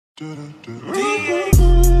Not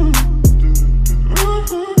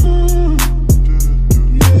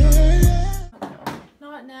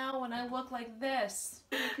now when I look like this.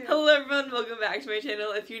 Hello everyone, welcome back to my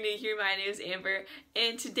channel. If you're new here, my name is Amber,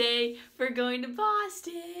 and today we're going to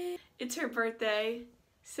Boston. It's her birthday,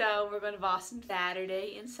 so we're going to Boston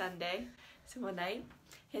Saturday and Sunday. So one night,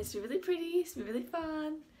 and it's gonna be really pretty, it's gonna be really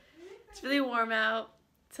fun. It's really warm out,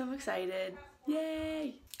 so I'm excited.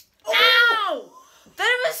 Yay! Ow!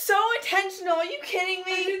 That was so intentional, are you kidding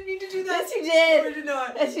me? I didn't mean to do that. Yes you did! No, I did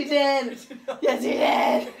not. Yes you did! Yes you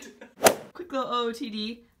did! did. Quick little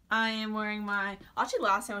OOTD. I am wearing my, actually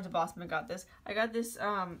last time I went to Boston I got this.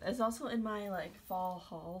 It's also in my like fall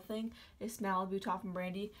haul thing. It's Malibu top from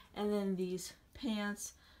Brandy. And then these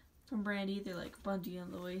pants from Brandy. They're like bungee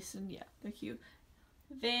on the waist and yeah, they're cute.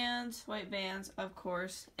 Vans, white Vans, of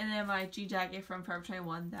course. And then my G jacket from Forever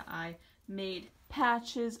 21 that I made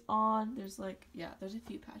patches on. There's like, yeah, there's a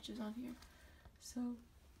few patches on here. So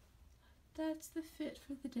that's the fit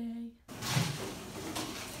for the day.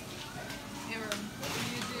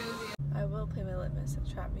 I will play my Litmus and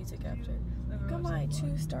trap music after. Look at my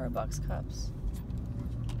 2 Starbucks cups.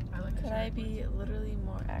 Could I be literally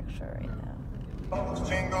more extra right now?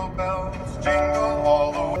 Jingle bells, jingle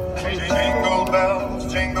all the way. Jingle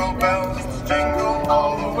bells, jingle bells, jingle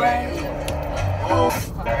all the way. Jingle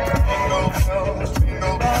bells,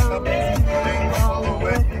 jingle bells, jingle all the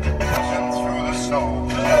way. Pushing through the snow.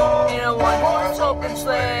 In a one-horse open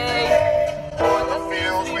sleigh, O'er the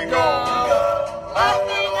fields we go.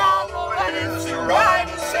 Laughing on the waves to ride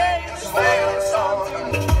and sing and swing the song.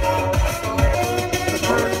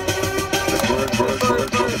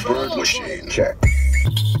 Bird machine check.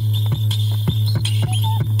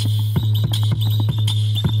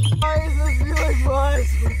 why is this feeling fun?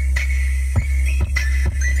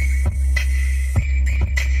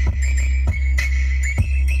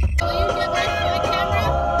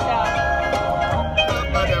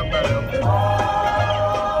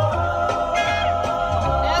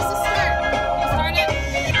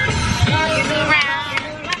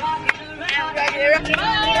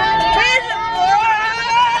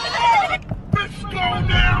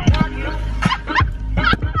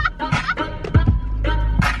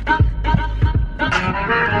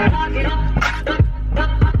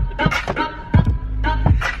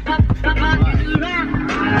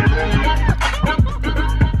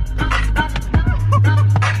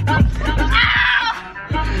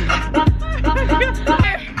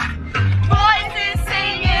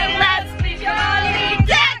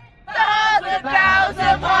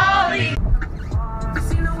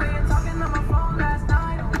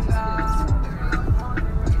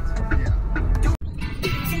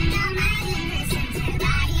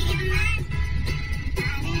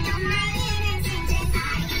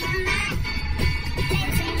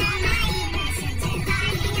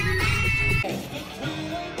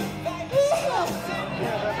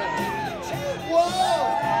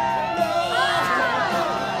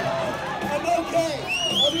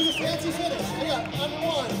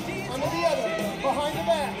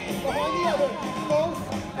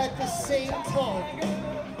 At the same time.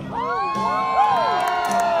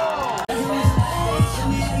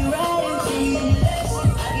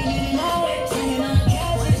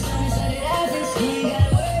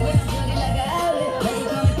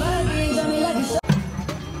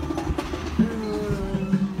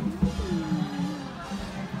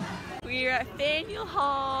 We are at Faneuil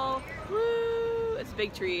Hall. Woo! It's a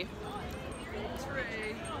big tree.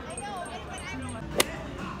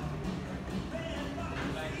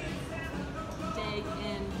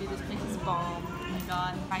 This place is bomb. Oh my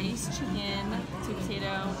god. Rice, chicken, sweet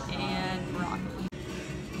potato, and broccoli.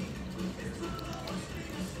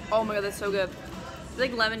 Oh my god, that's so good. It's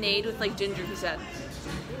like lemonade with like ginger, he said.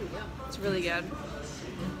 It's really good.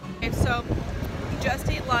 Okay, so we just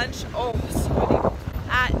ate lunch. Oh, so good.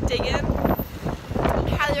 At Diggin'.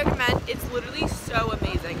 Highly recommend. It's literally so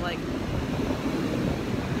amazing. Like,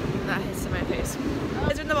 that hits in my face. If you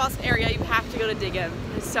guys are in the Boston area, you have to go to Diggin'.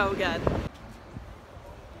 It's so good.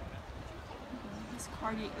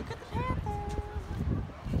 Look at the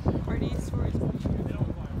panther! Party stories.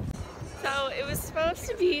 So it was supposed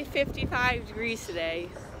to be 55 degrees today,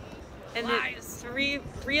 and it's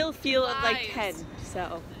real feel of like 10.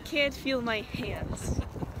 So can't feel my hands.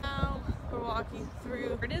 Now we're walking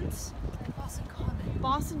through Gardens,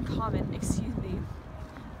 Boston Common, excuse me,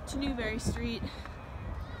 to Newberry Street.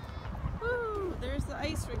 Woo! There's the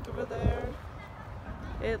ice rink over there.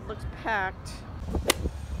 It looks packed.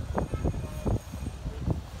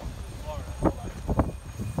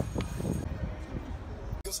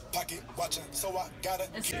 Pocket watching, so I gotta.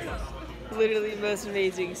 Literally the most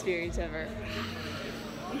amazing experience ever.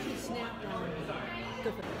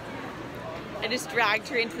 I just dragged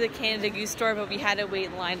her into the Canada Goose store, but we had to wait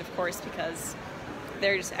in line, of course, because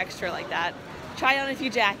they're just extra like that. Tried on a few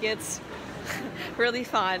jackets. Really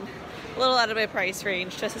fun. A little out of my price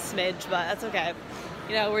range, just a smidge, but that's okay.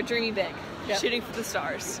 You know, we're dreaming big. Yep. Shooting for the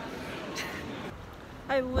stars.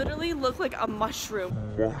 I literally look like a mushroom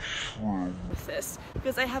with this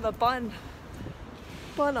because I have a bun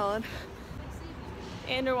on.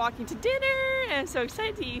 And we're walking to dinner, and I'm so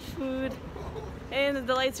excited to eat food. And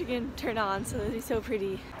the lights are getting turned on, so it'll be so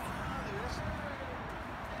pretty.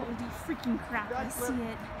 Holy freaking crap, I see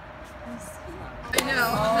it. I see it. I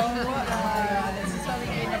know. Oh, this is how we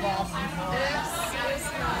get into Boston. This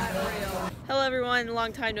is not real. Hello everyone,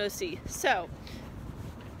 long time no see. So,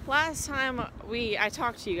 last time I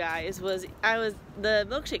talked to you guys the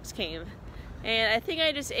milkshakes came, and I think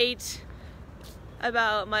I just ate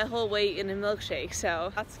about my whole weight in a milkshake,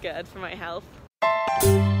 so that's good for my health.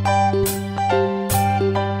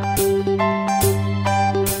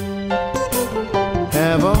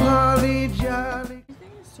 Have a holly jolly.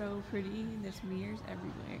 Everything is so pretty. There's mirrors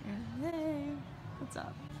everywhere. Hey, what's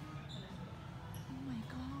up? Oh my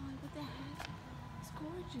god, what the heck? It's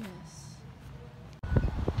gorgeous.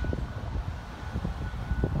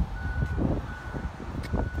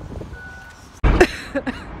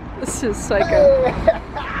 This is psycho.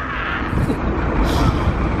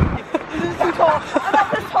 This is too tall. I'm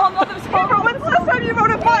not this tall, I'm not this tall. Amber, when's the last time you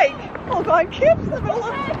rode a bike? Oh god, Kim's in the middle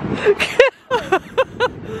of it.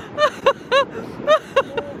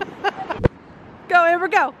 Go, Amber,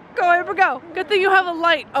 go. Go, Amber, go. Good thing you have a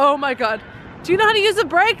light. Oh my god. Do you know how to use the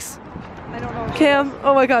brakes? I don't know. Kim.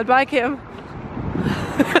 Oh my god, bye, Kim.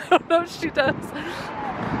 I don't know if she does.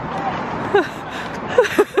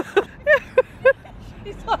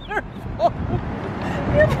 She's on her phone.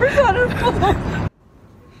 Amber's on her phone.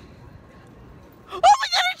 Oh my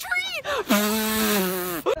god, a tree!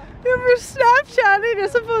 Amber's Snapchatting. You're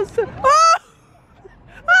supposed to. Oh!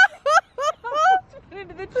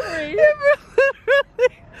 Into the tree. Amber literally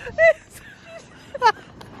is.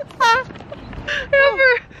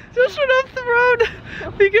 Amber just went off the road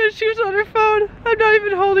because she was on her phone. I'm not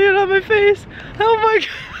even holding it on my face. Oh my god.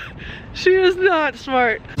 She is not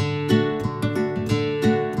smart.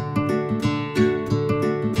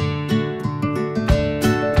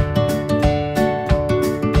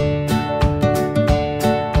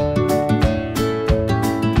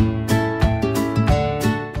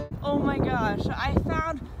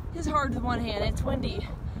 With one hand, it's windy.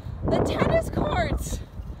 The tennis courts!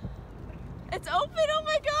 It's open, oh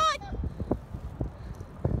my god!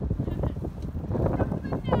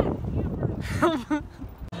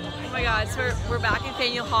 Oh my god, so we're back in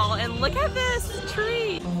Faneuil Hall, and look at this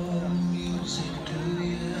tree!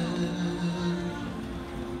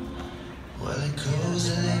 Well, it goes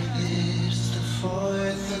like this, the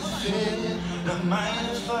fourth, the fifth, the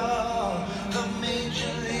minor fall, the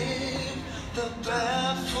major lift, the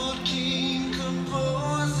barefoot king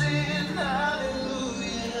composing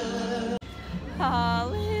hallelujah.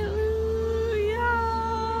 Hallelujah.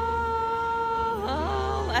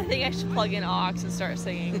 I think I should plug in aux and start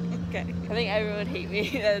singing. Okay. I think everyone would hate me.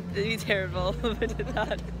 That'd be terrible if I did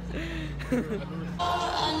that.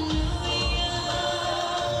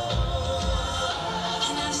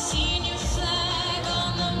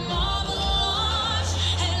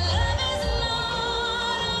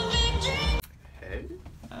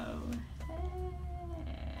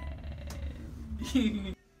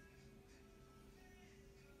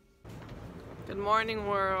 Good morning,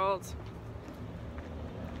 world.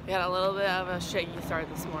 We had a little bit of a shaky start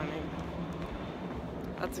this morning.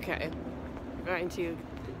 That's okay. We're going to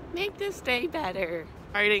make this day better.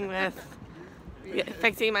 Starting with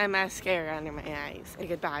fixing my mascara under my eyes. And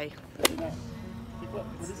goodbye. What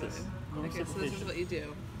is this? Okay, so this is what you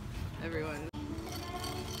do, everyone.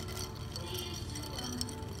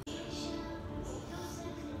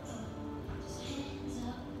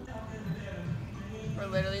 We're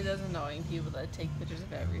literally those annoying people that take pictures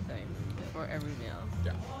of everything before every meal.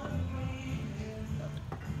 Yeah.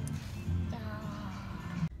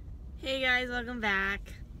 Hey guys, welcome back.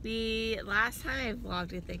 Last time I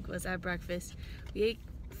vlogged, I think, was at breakfast. We ate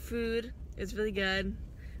food. It was really good.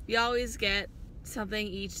 We always get something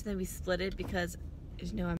each, then we split it because,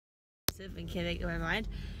 as you know, I'm impulsive and can't make up my mind.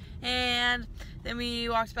 And then we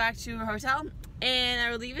walked back to our hotel, and I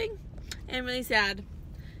was leaving, and I'm really sad.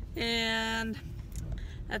 And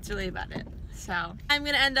that's really about it. So I'm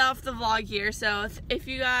gonna end off the vlog here. So if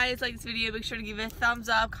you guys like this video, make sure to give it a thumbs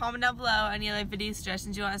up, comment down below any other video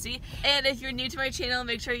suggestions you want to see, and if you're new to my channel,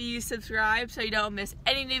 make sure you subscribe so you don't miss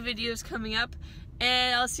any new videos coming up,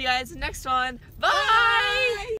 and I'll see you guys in the next one. Bye.